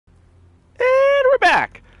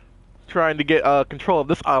trying to get control of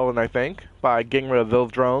this island, I think, by getting rid of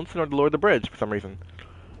those drones in order to lower the bridge for some reason.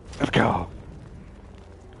 Let's go.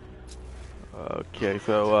 Okay,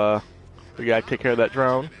 so we gotta take care of that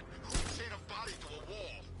drone.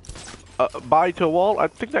 Body to a wall? I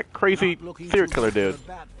think that crazy serial killer dude.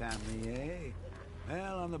 Bat family, eh?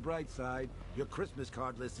 Well, on the bright side, your Christmas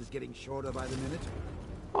card list is getting shorter by the minute.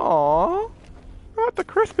 Aww, not the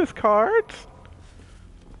Christmas cards.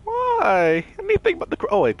 Why? Anything but the.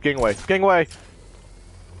 Oh wait, getting away, getting away.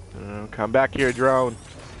 Come back here, drone.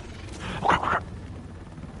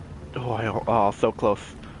 Oh, so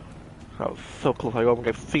close. I was so close. I almost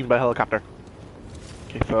got seen by a helicopter.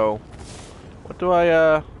 Okay, so what do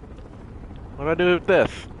I do with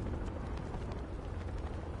this?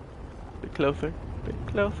 Bit closer, bit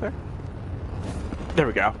closer. There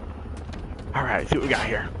we go. All right, see what we got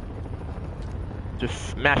here. Just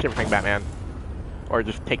smash everything, Batman. Or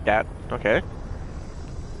just take that. Okay.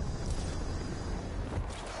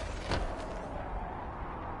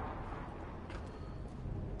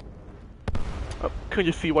 Oh, couldn't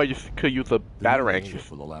you see why you could use a batarang? The chip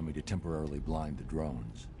will allow me to temporarily blind the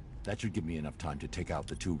drones. That should give me enough time to take out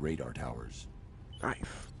the 2 radar towers. Nice.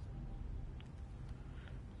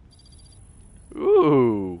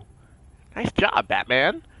 Ooh. Nice job,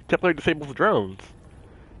 Batman. Temporarily disables the drones.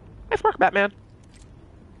 Nice work, Batman.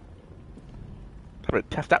 I'm gonna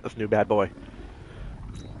test out this new bad boy.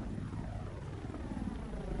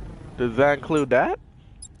 Does that include that?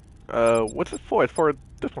 What's it for? It's for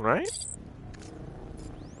this one, right?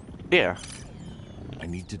 Yeah. I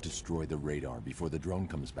need to destroy the radar before the drone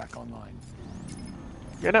comes back online.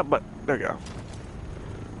 Yeah, no, but there you go.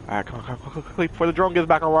 Alright, come on, quickly before the drone gets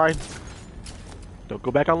back online. Don't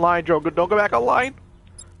go back online, drone. Don't go back online.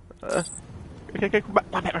 Okay, come back.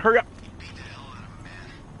 Come on, hurry up.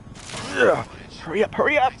 Yeah. Hurry up,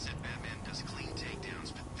 hurry up!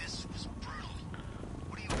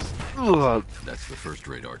 Ugh. That's the first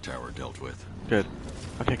radar tower dealt with. Good.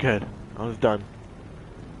 Okay, good. I was done.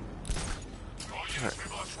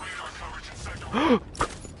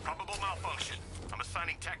 Probable malfunction. I'm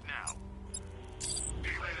assigning tech now.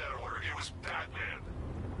 Relay that order. It was Batman.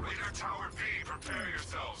 Radar Tower B, prepare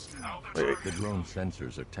yourselves. The drone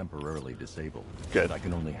sensors are temporarily disabled. Good. But I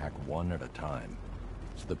can only hack one at a time.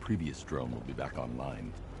 So the previous drone will be back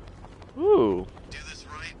online. Ooh. Do this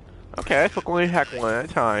right. Okay, so only hack one at a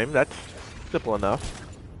time. That's simple enough.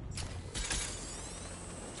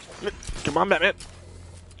 Come on, Batman.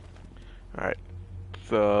 Alright.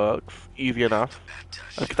 So, looks easy enough.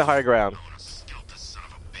 Let's get the higher ground.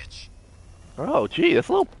 Oh, gee, that's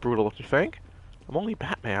a little brutal, don't you think? I'm only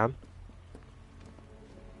Batman.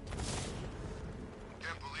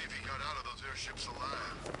 Can't believe he got out of those airships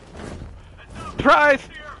alive. Surprise!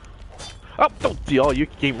 Oh, don't deal. You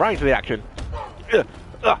came right into the action. No.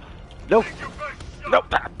 No.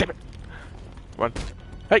 Ah, damn it. Come on.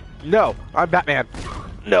 Hey, no. I'm Batman.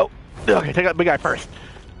 No. Okay, take out the big guy first.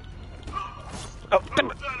 Oh,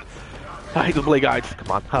 damn it. I hate the blade guys.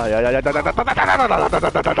 Come on.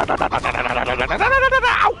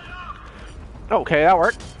 Okay, that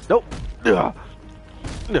worked. Nope. No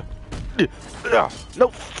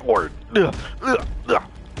sword.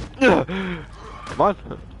 Come on.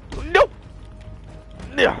 Nope.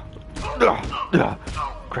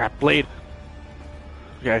 Crap, blade.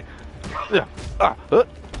 Okay.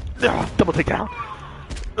 Double takedown.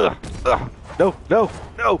 No, no, no,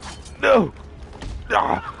 no. Nope.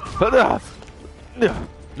 No, no, no,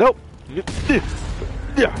 no,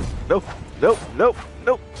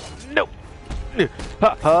 no.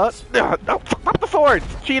 No, stop the sword.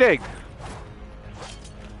 It's cheating.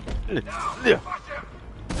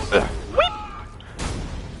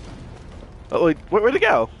 Oh, wait, where'd it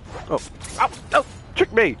go? Oh, oh, no,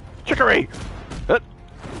 trick me, trickery. Okay,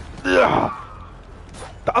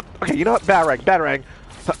 you know what? Batarang.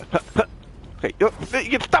 Okay,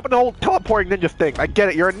 you can stop the whole teleporting ninja thing. I get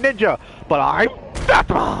it, you're a ninja, but I'm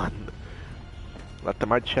Batman. Let them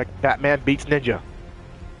uncheck. Batman beats ninja.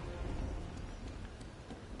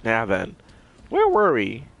 Now then, where were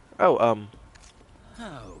we? Oh,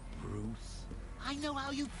 Oh, Bruce. I know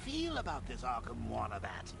how you feel about this Arkham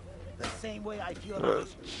Wannabat. The same way I feel about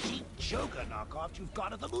those cheap Joker knockoffs you've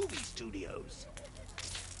got at the movie studios.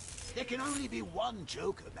 There can only be one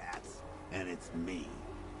Joker, Bats, and it's me.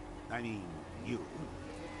 I mean, you.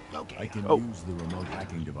 Okay. I can use the remote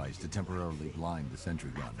hacking device to temporarily blind the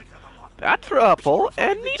sentry gun. that's helpful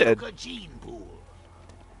and needed. Joker gene pool.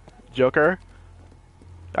 Joker,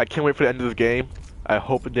 I can't wait for the end of this game. I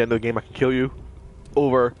hope at the end of the game I can kill you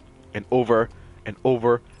over and over and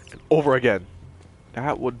over and over again.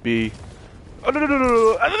 That would be... Oh, no, no, no, no,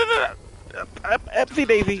 no, no, no, no. Epsy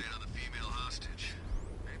Daisy.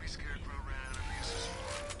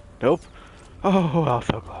 Nope. Oh, I was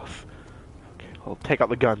so close. Okay, I'll take out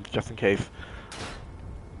the guns just in case.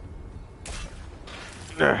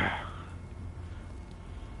 No,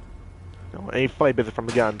 any funny business from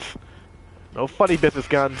the guns. No funny business,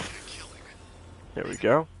 guns. There we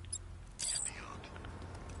go.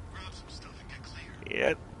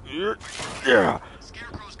 Yeah. Yeah.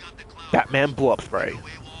 Batman blow-up spray.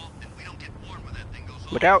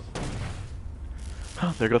 Look out!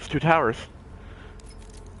 Oh, there goes 2 towers.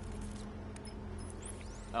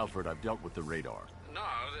 Alfred, I've dealt with the radar. Now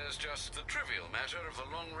there's just the trivial matter of the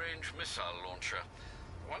long-range missile launcher.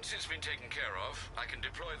 Once it's been taken care of, I can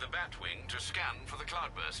deploy the Batwing to scan for the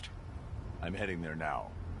cloudburst. I'm heading there now.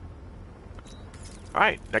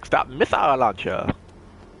 Alright, next stop, missile launcher.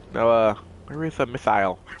 Now, where is the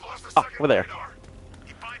missile? Oh, over there.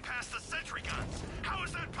 He bypassed the sentry guns. How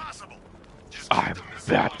is that possible? I'm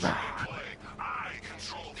Batman. I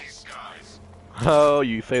control these guys. Oh,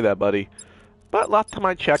 you say that, buddy. But last time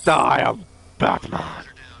I checked, I am Batman.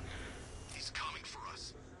 He's coming for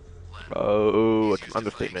us. Oh, it's an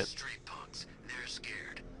understatement. Street punks. They're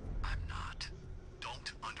scared. I'm not.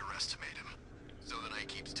 Don't underestimate him. So the night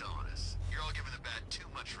keeps telling us. You're all giving the Bat too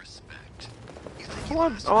much respect. You think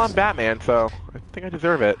Well, I'm Batman, so I think I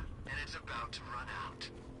deserve it. and it's about to run out.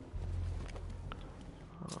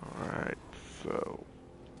 Alright, so...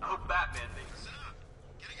 Oh, Batman thinks.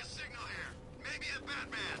 Getting a signal here. Maybe a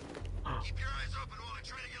Batman. Keep your eyes open while I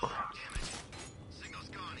try to get along. Damn it. Signal's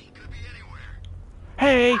gone. He could be anywhere.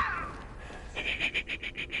 Hey!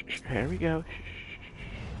 There we go.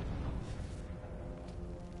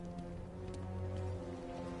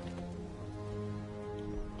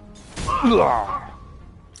 Ugh.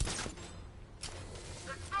 It's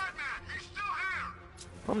Batman. He's still here.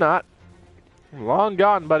 I'm not. I'm long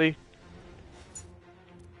gone, buddy.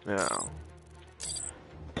 Now,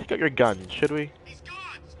 take out your gun, should we? He's gone.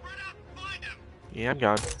 Spread out and find him. Yeah, I'm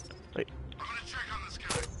gone. Wait, I'm gonna check on this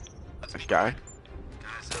guy. this guy.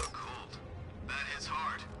 Guy's out cold. That hits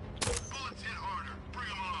hard. Bullets hit harder. Bring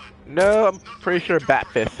him on. No, I'm pretty sure Bat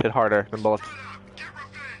Fist hit harder than bullets. Spread out. Get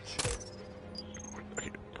revenge.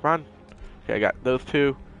 Okay, come on. Okay, I got those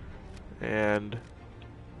 2. And...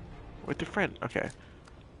 where's your friend? Okay.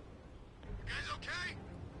 You guys okay?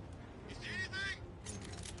 You see anything?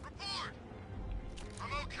 Report.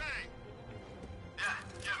 I'm okay.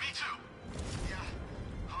 Yeah, me too.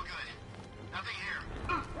 Yeah, all good. Nothing here.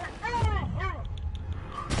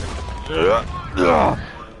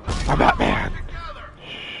 I'm Batman.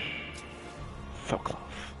 So close.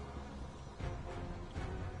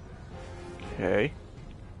 Okay.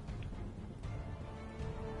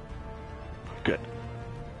 Good.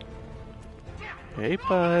 Hey,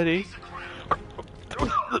 buddy.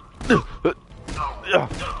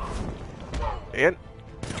 And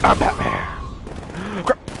I'm Batman.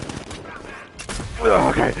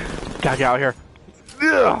 Okay, gotta get out of here.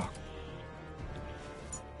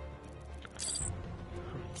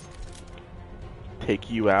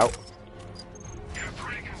 Take you out.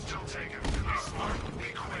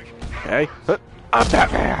 Okay, I'm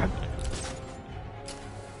Batman.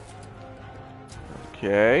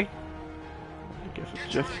 Okay. I guess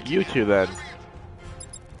it's just you 2 then.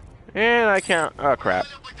 And I can't. Oh crap.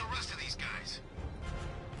 Like the rest of these guys.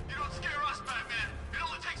 You don't scare us, Batman. It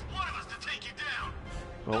only takes one of us to take you down.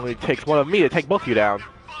 It only takes one of me to take both of you down.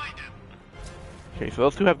 Find him. Okay, so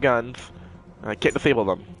those 2 have guns. I can't disable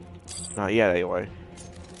them. Not yet, anyway.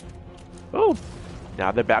 Oh!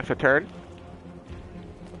 Now their backs are turned.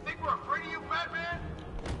 Think we're afraid of you, Batman?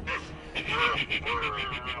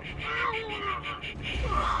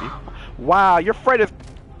 Wow, your friend is...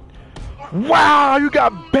 Wow, you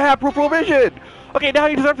got bad peripheral vision! Okay, now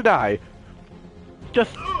you deserve to die.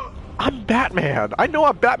 Just... I'm Batman. I know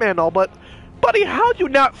I'm Batman and all, but... Buddy, how'd you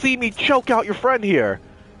not see me choke out your friend here?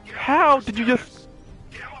 How did you just...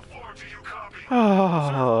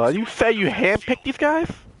 Oh, you say you handpicked these guys?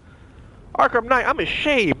 Arkham Knight, I'm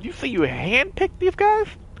ashamed. You say you handpicked these guys?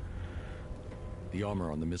 The armor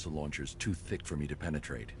on the missile launcher is too thick for me to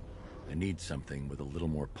penetrate. I need something with a little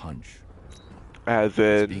more punch. As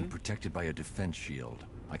It's being in... protected by a defense shield.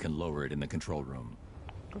 I can lower it in the control room.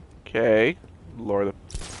 Okay. Lower the...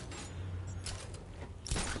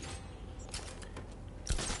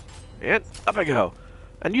 And up I go.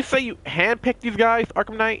 And you say you handpicked these guys,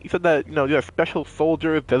 Arkham Knight? You said that, you know, you're special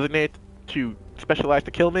soldiers designated to specialize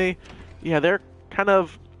to kill me? Yeah, they're kind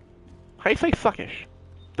of... How do you say suckish?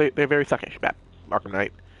 They're very suckish, Arkham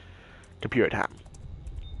Knight. Computer time.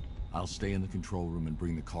 I'll stay in the control room and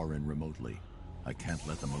bring the car in remotely. I can't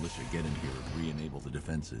let the militia get in here and re-enable the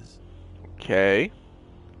defenses. Okay.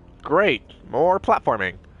 Great. More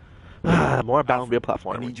platforming. More Batmobile I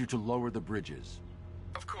platform. need you to lower the bridges.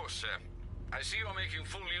 Of course, sir. I see you're making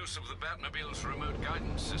full use of the Batmobile's remote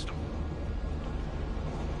guidance system.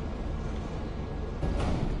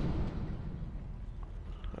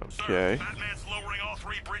 Okay. Sir, Batman's lowering all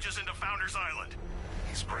 3 bridges into Founders Island.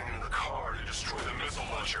 He's bringing the car to destroy the missile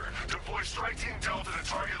launcher. Deploy Strike Team Delta to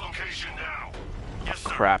target location now. Yes, sir.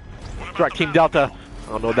 Crap. What about Strike the Team Delta. Batmobile?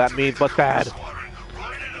 I don't know what that means, but bad. Squadron,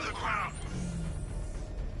 right into the ground.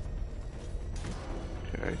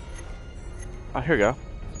 Okay. Oh, here we go.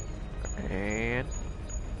 And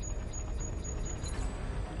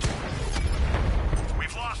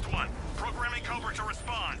We've lost one. Programming Cobra to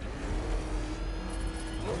respond.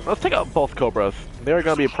 let's take out both Cobras. They're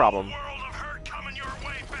gonna be a problem. World of hurt coming your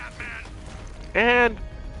way, Batman. And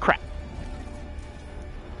crap.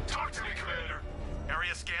 Talk to me, Commander.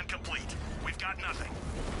 Area scan complete. We've got nothing.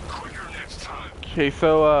 Quicker next time. Okay,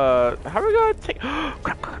 so how are we gonna take?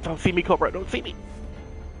 Crap! Don't see me, Cobra. Don't see me.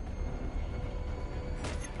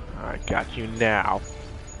 I got you now.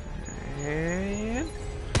 And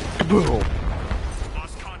boom.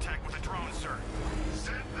 Lost contact with the drone, sir.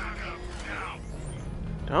 Send backup now.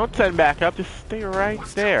 Don't send back up. Just stay right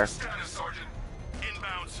there. Status, Sergeant.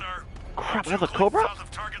 Inbound, sir. Crap! That's a Cobra. South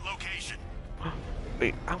of target location.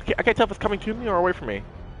 Wait, I can't tell if it's coming to me or away from me.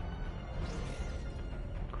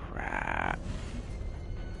 Crap.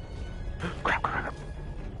 Crap.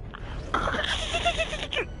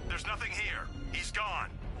 There's nothing here. He's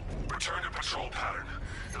gone. Return to patrol pattern.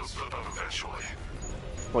 He'll slip up eventually.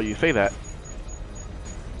 Well, you say that.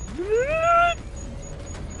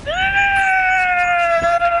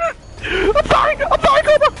 I'm sorry,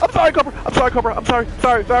 Cobra! I'm sorry, Cobra! I'm sorry, Cobra! I'm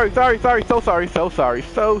sorry, so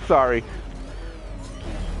sorry.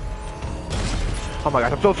 Oh my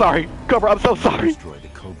god, I'm so sorry! Cobra, I'm so sorry! Destroy the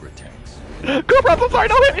Cobra tanks. Cobra, I'm so sorry!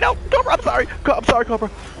 Don't hit me, no! Cobra, I'm sorry! I'm sorry, Cobra!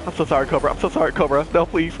 I'm so sorry, Cobra! I'm so sorry, Cobra! No,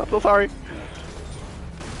 please, I'm so sorry!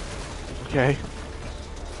 Okay.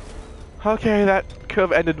 Okay, that could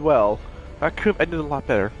have ended well. That could have ended a lot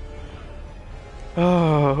better.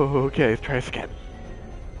 Oh, okay, let's try this again.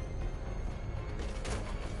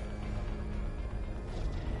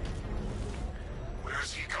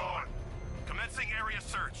 Where's he gone? Commencing area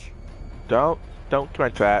search. Don't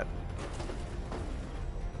commence that.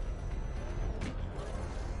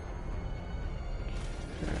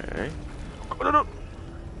 Okay. Oh, no!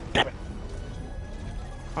 Damn it!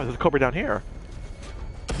 Oh, there's a Cobra down here.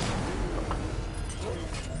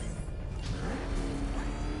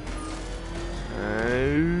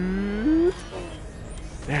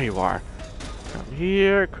 There you are. Come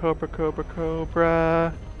here,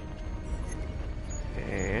 Cobra.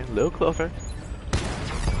 And a little closer.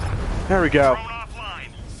 There we go. Drone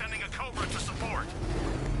offline. Sending a Cobra to support.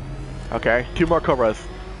 Okay, 2 more Cobras.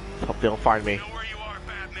 Hope they don't find me. Know where you are,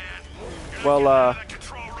 Batman. You're Well, getting out of that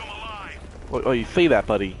control room alive. Well, you see that,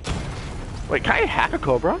 buddy. Wait, can I hack a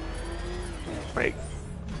Cobra? Wait.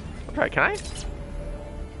 Okay, can I?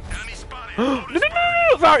 Enemy spotted. No!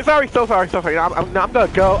 Sorry, so sorry. I'm gonna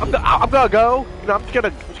go. I'm gonna go. You know, I'm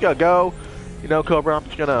just gonna go. You know, Cobra, I'm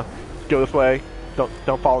just gonna go this way.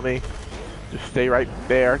 Don't follow me. Just stay right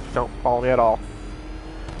there. Just don't follow me at all.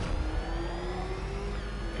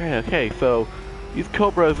 Okay, so these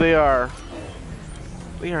Cobras, they are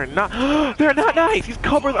not, they're not nice! These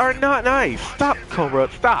Cobras are not nice! Stop, Cobra,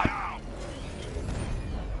 stop!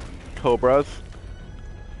 Cobras,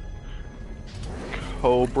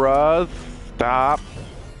 stop.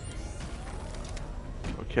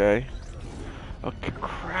 Okay,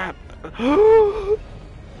 crap.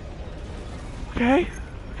 Okay,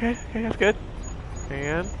 that's good.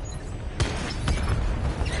 And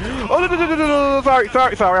oh no! Sorry!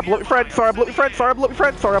 I blew up your friend.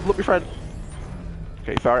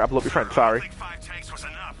 Okay, sorry, I blew up your friend. Sorry. I think 5 tanks was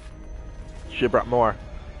enough. Should've brought more.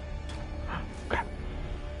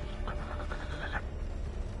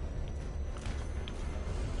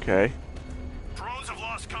 Okay. Drones have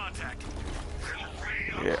lost contact.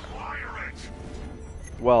 Yeah.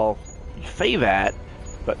 Well, you say that,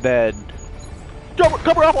 but then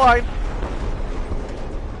cover offline.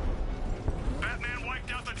 Batman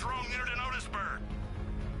wiped out the drone unit in Otisburg.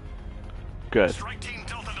 Good. Strike Team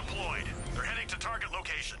Delta deployed. They're heading to target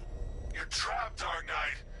location. You're trapped, Dark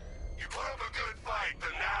Knight. You put up a good fight,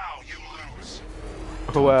 but now you lose.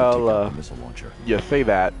 Well, the missile launcher. you say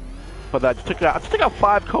that, but I just took out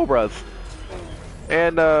 5 Cobras,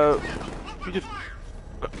 and you just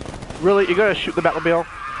really you're gonna shoot the Batmobile?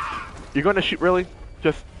 You're gonna shoot really?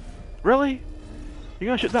 You're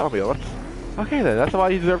gonna shoot the Batmobile? Okay then, that's why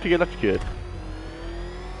you deserve to get executed.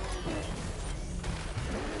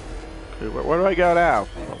 Okay, where do I go now?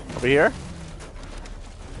 Over here?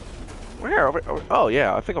 Where? Over, oh,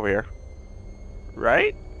 yeah, I think over here.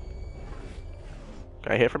 Right?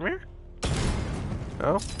 Can I hit from here?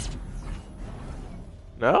 No?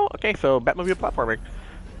 No? Okay, so Batmobile platforming.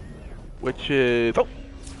 Which is... Oh!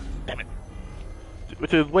 Damn it.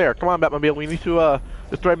 Which is where? Come on, Batmobile, we need to,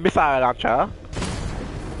 destroy missile launcher.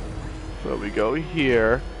 So we go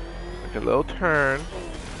here, make a little turn,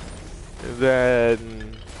 and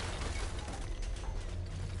then...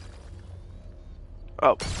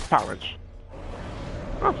 Oh, power wrench.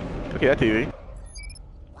 Oh, okay, that's easy.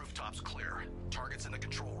 Rooftops clear. Target's in the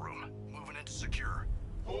control room. Moving into secure.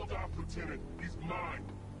 Hold off, Lieutenant. He's mine.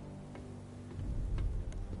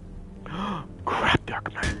 Crap,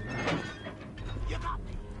 Darkman. You got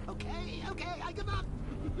me. Okay, I give up.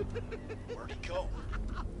 Where'd he go?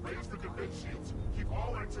 Raise the defense shields. Keep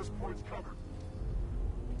all access points covered.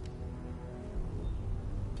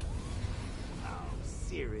 Oh,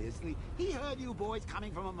 seriously? He heard you boys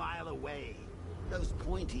coming from a mile away. Those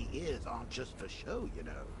pointy ears aren't just for show, you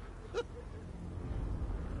know.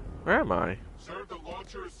 Where am I? Sir, the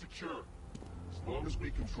launcher is secure. As long as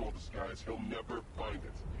we control the skies, he'll never find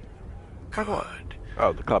it. Good.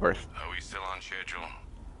 Oh, the covers. Are we still on schedule?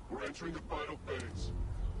 We're entering the final phase.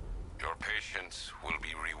 Your patience will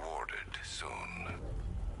be rewarded soon.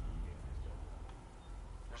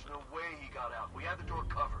 There's no way he got out. We had the door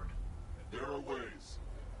covered. There are ways.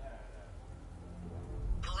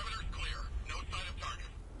 Perimeter clear. No sign of target.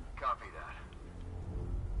 Copy that.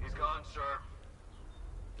 He's gone, sir.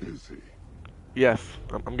 Is he? Yes,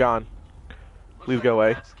 I'm gone. Please Looks go like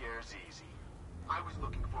away. That scare's easy. I was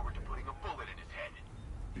looking forward to putting a bullet in his head.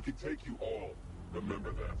 He can take you all.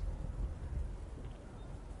 Remember that.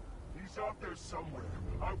 He's out there somewhere.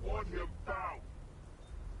 I want him found.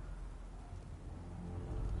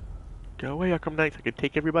 Go away, Arkham Knight. I can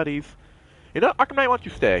take everybody's. You know, Arkham Knight wants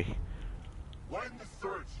you to stay. Widen the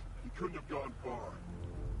search. He couldn't have gone far.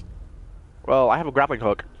 Well, I have a grappling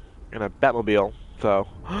hook and a Batmobile, so...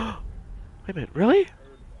 Wait a minute, really?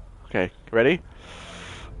 Okay, ready?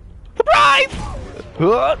 Surprise!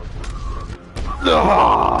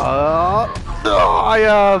 I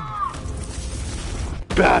am...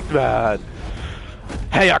 Batman!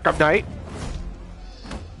 Hey, Arkham Knight!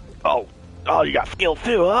 Oh, you got skills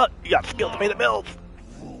too, huh? You got skills to pay the bills!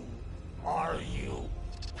 Who are you?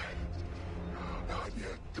 Not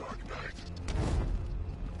yet, Dark Knight.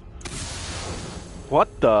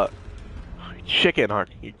 What the... You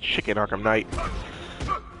chicken Arkham Knight.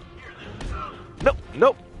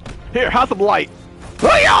 Nope. Here, have some light.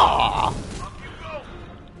 Hi-ya!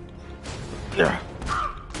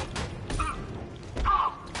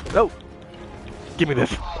 No. Give me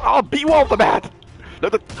this. I'll beat you off the bat.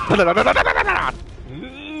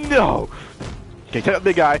 No. Okay, take out the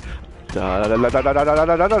big guy.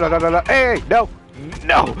 Hey, no.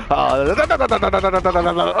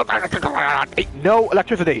 Hey, no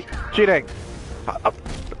electricity. Cheating. How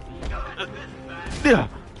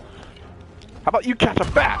about you catch a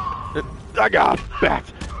bat? I got a bat.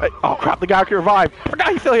 Hey, oh crap, the guy can revive. I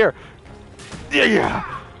forgot he's still here. Yeah.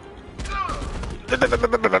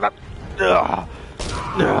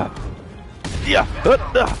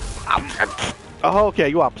 Oh, okay,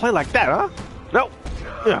 you want to play like that, huh? No.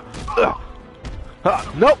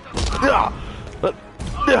 Nope.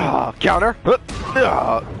 Counter.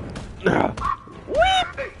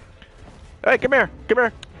 Hey, come here.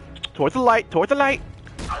 Towards the light.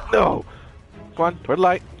 No. Come on, toward the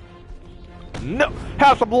light. No.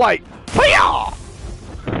 Have some light. Hiya!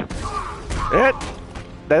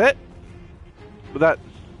 That it? Was that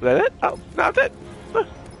it? Oh, no, that's it. The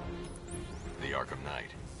Arkham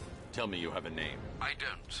Knight. Tell me you have a name. I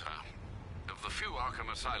don't, sir. Of the few Arkham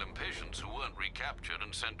Asylum patients who weren't recaptured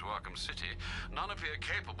and sent to Arkham City, none appear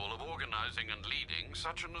capable of organizing and leading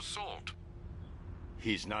such an assault.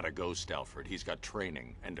 He's not a ghost, Alfred. He's got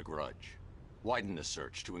training and a grudge. Widen the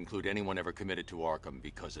search to include anyone ever committed to Arkham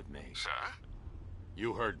because of me. Sir?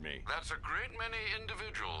 You heard me. That's a great many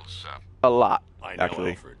individuals, sir. A lot, I know,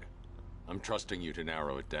 actually. Alfred. I'm trusting you to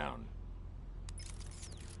narrow it down.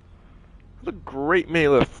 That's a great mini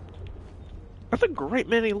list.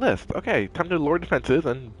 Okay, time to lower defenses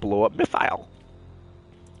and blow up missile.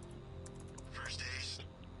 First ace.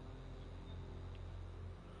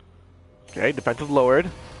 Okay, defense is lowered.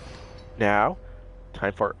 Now,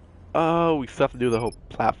 time for... Oh, we still have to do the whole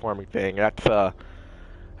platforming thing. That's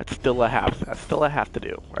still a half. That's still a half to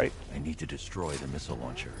do, right? I need to destroy the missile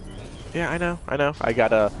launcher. Yeah, I know. I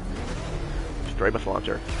gotta destroy missile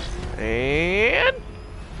launcher. And...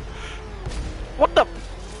 What the...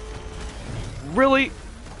 Really?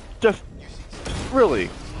 Just... Really?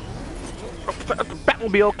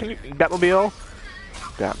 Batmobile, can you... Batmobile?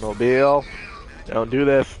 Batmobile. Don't do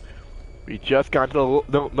this. We just got into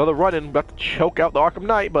another run-in, about to choke out the Arkham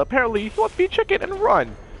Knight, but apparently he wants to be chicken and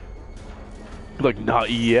run. Like, not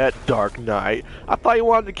yet, Dark Knight. I thought you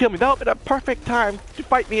wanted to kill me. That would be the perfect time to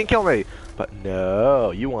fight me and kill me. But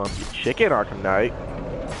no, you want to be chicken, Arkham Knight.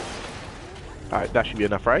 Alright, that should be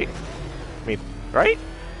enough, right? I mean, right?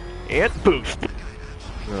 And boost.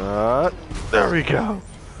 There we go.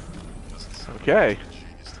 Okay.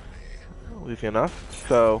 Easy enough.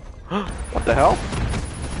 So, what the hell?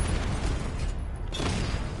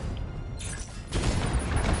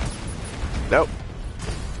 Nope.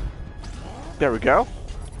 There we go.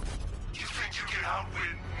 You think you can outwit me?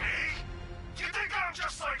 You think I'm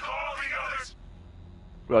just like all the others?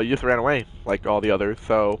 Well, you just ran away like all the others,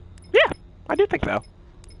 so yeah, I do think so.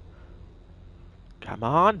 Come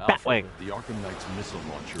on, Alpha, Batwing. the Arkham Knight's missile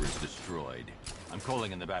launcher is destroyed. I'm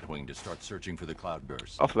calling in the Batwing to start searching for the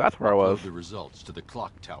cloudburst. Oh, so that's where I was. Upload the results to the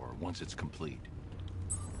clock tower once it's complete.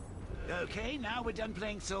 Okay, now we're done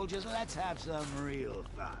playing soldiers. Let's have some real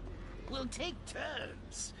fun. We'll take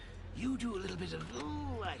turns. You do a little bit of,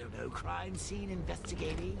 I don't know, crime scene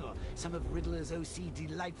investigating, or some of Riddler's OC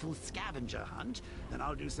delightful scavenger hunt, then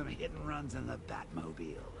I'll do some hit and runs in the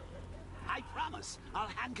Batmobile. I promise, I'll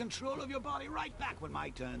hand control of your body right back when my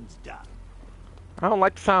turn's done. I don't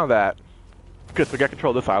like the sound of that. Good, so we got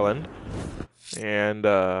control of this island. And,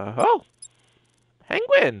 oh!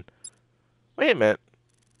 Penguin! Wait a minute.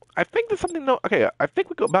 I think there's something, no, okay, I think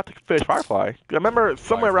we go about to finish FireFly. I remember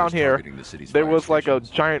somewhere around here, there was like a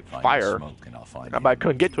giant fire. But I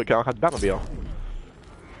couldn't get to it because I don't have the Batmobile.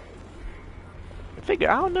 I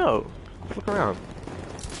don't know. Let's look around.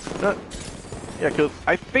 Yeah, because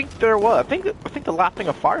I think there was. I think the last thing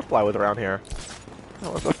of FireFly was around here.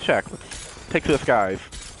 Oh, let's check. Let's take to the skies.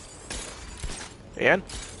 And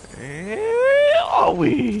oh,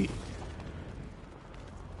 we.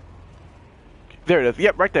 There it is.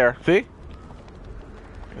 Yep, right there. See?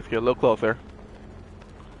 Let's get a little closer.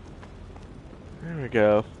 There we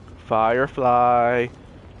go. FireFly.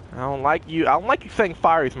 I don't like you saying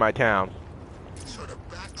Fire's my town. Sort of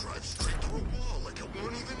backdrive straight through a wall like it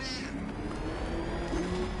won't even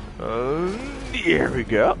eat. Here we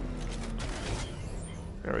go.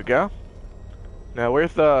 There we go. Now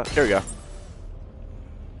where's the? Here we go.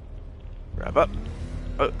 Rev up.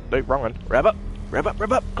 Oh, no, wrong one. Rev up. Rev up.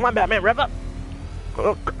 Rev up. Come on, Batman. Rev up.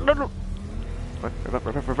 Oh, no, no. Rev up.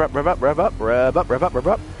 Rev up. Rev up. Rev up. Rev up. Rev up. Rev up. Rev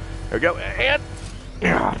up. There we go. And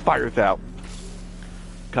fire's out.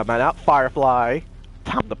 Come on out, FireFly.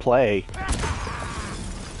 Time to play.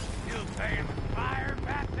 You paying for fire,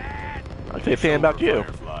 Batman? I'll say something about you.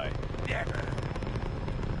 FireFly. Never.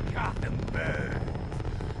 Gotham burns.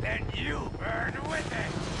 Then you burn with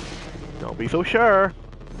it. Don't be so sure.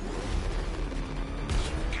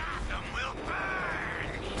 Gotham will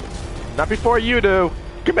burn. Not before you do.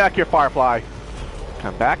 Come back here, FireFly.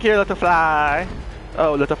 Come back here, little fly.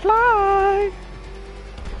 Oh, little fly.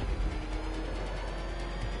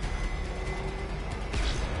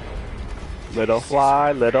 Little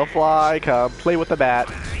fly, come play with the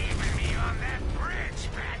bat.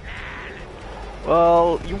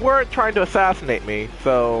 Well, you weren't trying to assassinate me,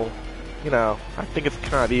 so, you know, I think it's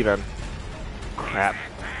kind of even. Crap.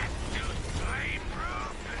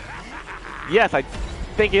 Yes, I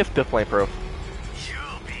think it's still flameproof.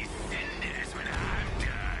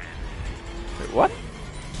 Wait, what?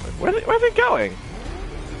 Where's it going?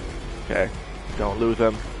 Okay, don't lose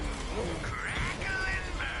him.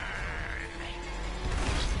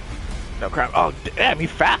 No crap. Oh, damn,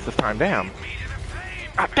 he's fast this time, damn.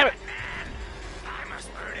 Ah, damn it.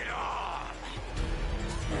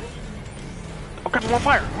 Oh crap, I'm on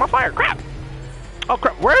fire. I'm on fire, crap. Oh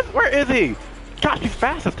crap, where is he? Gosh, he's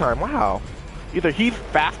fast this time, wow. Either he's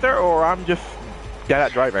faster or I'm just dead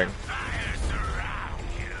at driving.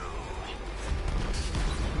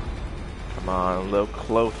 Come on, a little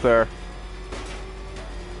closer.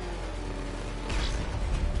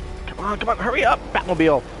 Come on, hurry up,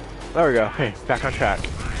 Batmobile. There we go. Hey, back on track.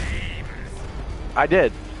 I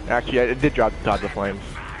did. Actually, I did dodge the flames.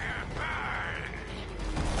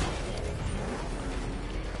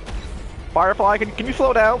 FireFly, can you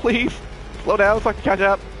slow down, please? Slow down so I can catch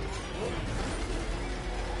up.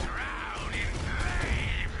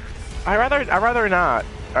 I'd rather not.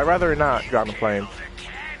 I'd rather not drown the flames.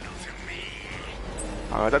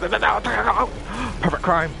 Perfect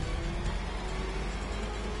crime.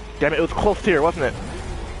 Damn it, it was close here, wasn't it?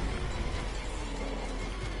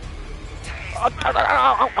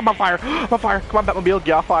 I'm on fire. I'm on fire. Come on, Batmobile.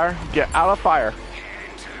 Get off fire. Get out of fire.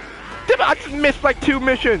 Damn it, I just missed like 2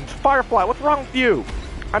 missions. FireFly, what's wrong with you?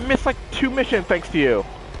 I missed like 2 missions thanks to you.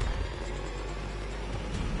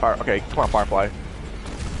 Okay, come on, Firefly.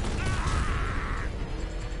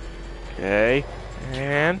 Okay,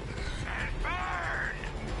 and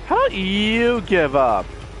how about you give up?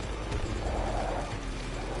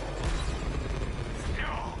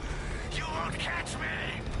 No, you won't catch me.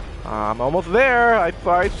 I'm almost there. I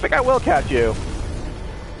think I will catch you.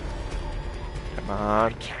 Come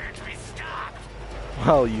on. Can't be stopped.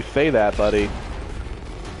 Well, you say that, buddy.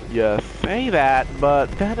 You say that,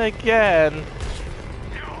 but then again,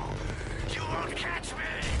 No, you won't catch me.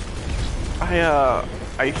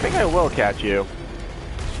 I think I will catch you.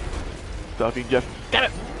 So if you just get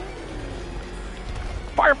it,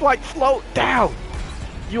 Firefly, slow down.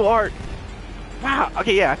 You are. Wow.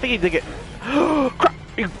 Okay, yeah, I think he did get. Crap!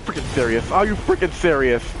 Are you freaking serious? Are you freaking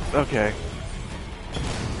serious? Okay.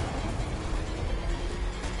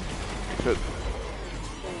 Good.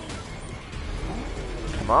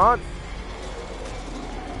 Come on.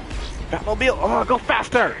 Batmobile. Oh, go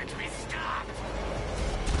faster.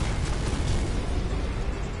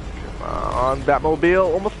 Come on,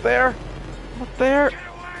 Batmobile. Almost there. Almost there.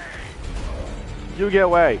 You get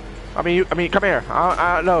away. I mean, come here.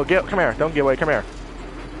 No, come here. Don't get away. Come here.